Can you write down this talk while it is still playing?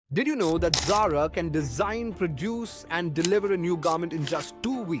Did you know that Zara can design, produce, and deliver a new garment in just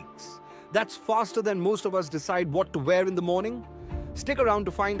 2 weeks? That's faster than most of us decide what to wear in the morning. Stick around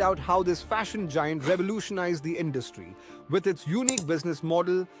to find out how this fashion giant revolutionized the industry with its unique business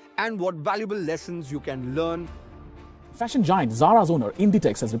model and what valuable lessons you can learn. Fashion giant Zara's owner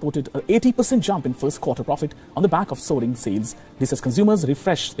Inditex has reported an 80% jump in first quarter profit on the back of soaring sales. This as consumers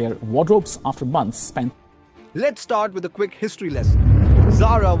refresh their wardrobes after months spent. Let's start with a quick history lesson.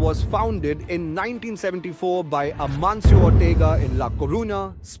 Zara was founded in 1974 by Amancio Ortega in La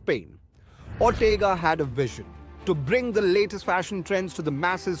Coruña, Spain. Ortega had a vision to bring the latest fashion trends to the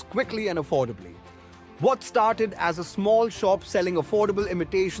masses quickly and affordably. What started as a small shop selling affordable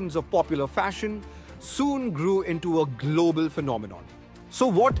imitations of popular fashion soon grew into a global phenomenon. So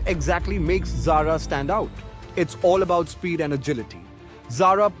what exactly makes Zara stand out? It's all about speed and agility.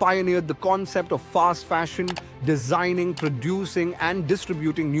 Zara pioneered the concept of fast fashion, designing, producing, and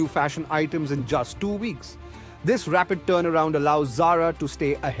distributing new fashion items in just 2 weeks. This rapid turnaround allows Zara to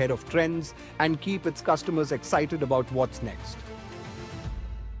stay ahead of trends and keep its customers excited about what's next.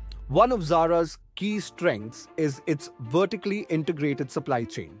 One of Zara's key strengths is its vertically integrated supply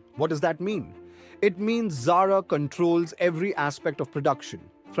chain. What does that mean? It means Zara controls every aspect of production,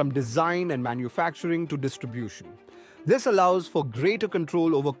 from design and manufacturing to distribution. This allows for greater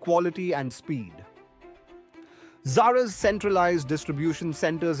control over quality and speed. Zara's centralized distribution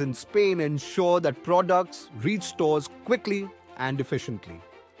centers in Spain ensure that products reach stores quickly and efficiently.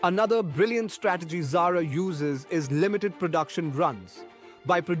 Another brilliant strategy Zara uses is limited production runs.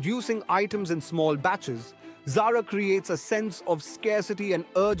 By producing items in small batches, Zara creates a sense of scarcity and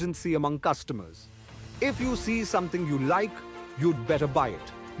urgency among customers. If you see something you like, you'd better buy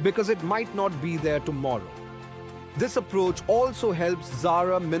it, because it might not be there tomorrow. This approach also helps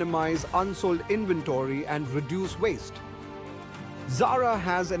Zara minimize unsold inventory and reduce waste. Zara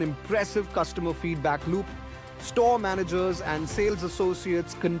has an impressive customer feedback loop. Store managers and sales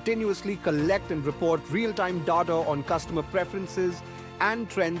associates continuously collect and report real-time data on customer preferences and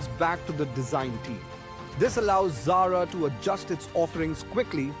trends back to the design team. This allows Zara to adjust its offerings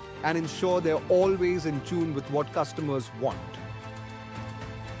quickly and ensure they're always in tune with what customers want.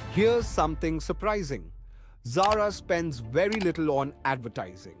 Here's something surprising. Zara spends very little on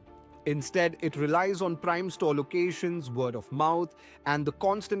advertising. Instead, it relies on prime store locations, word of mouth, and the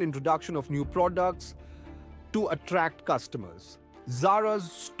constant introduction of new products to attract customers.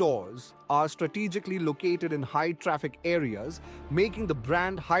 Zara's stores are strategically located in high-traffic areas, making the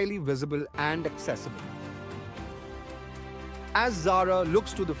brand highly visible and accessible. As Zara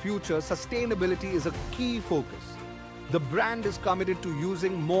looks to the future, sustainability is a key focus. The brand is committed to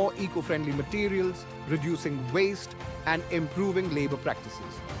using more eco-friendly materials, reducing waste, and improving labor practices.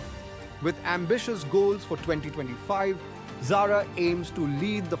 With ambitious goals for 2025, Zara aims to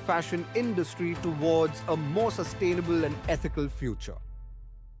lead the fashion industry towards a more sustainable and ethical future.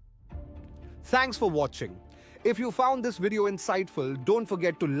 Thanks for watching. If you found this video insightful, don't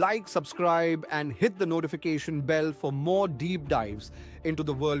forget to like, subscribe, and hit the notification bell for more deep dives into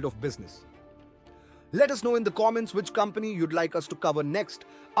the world of business. Let us know in the comments which company you'd like us to cover next.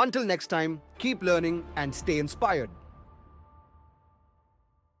 Until next time, keep learning and stay inspired.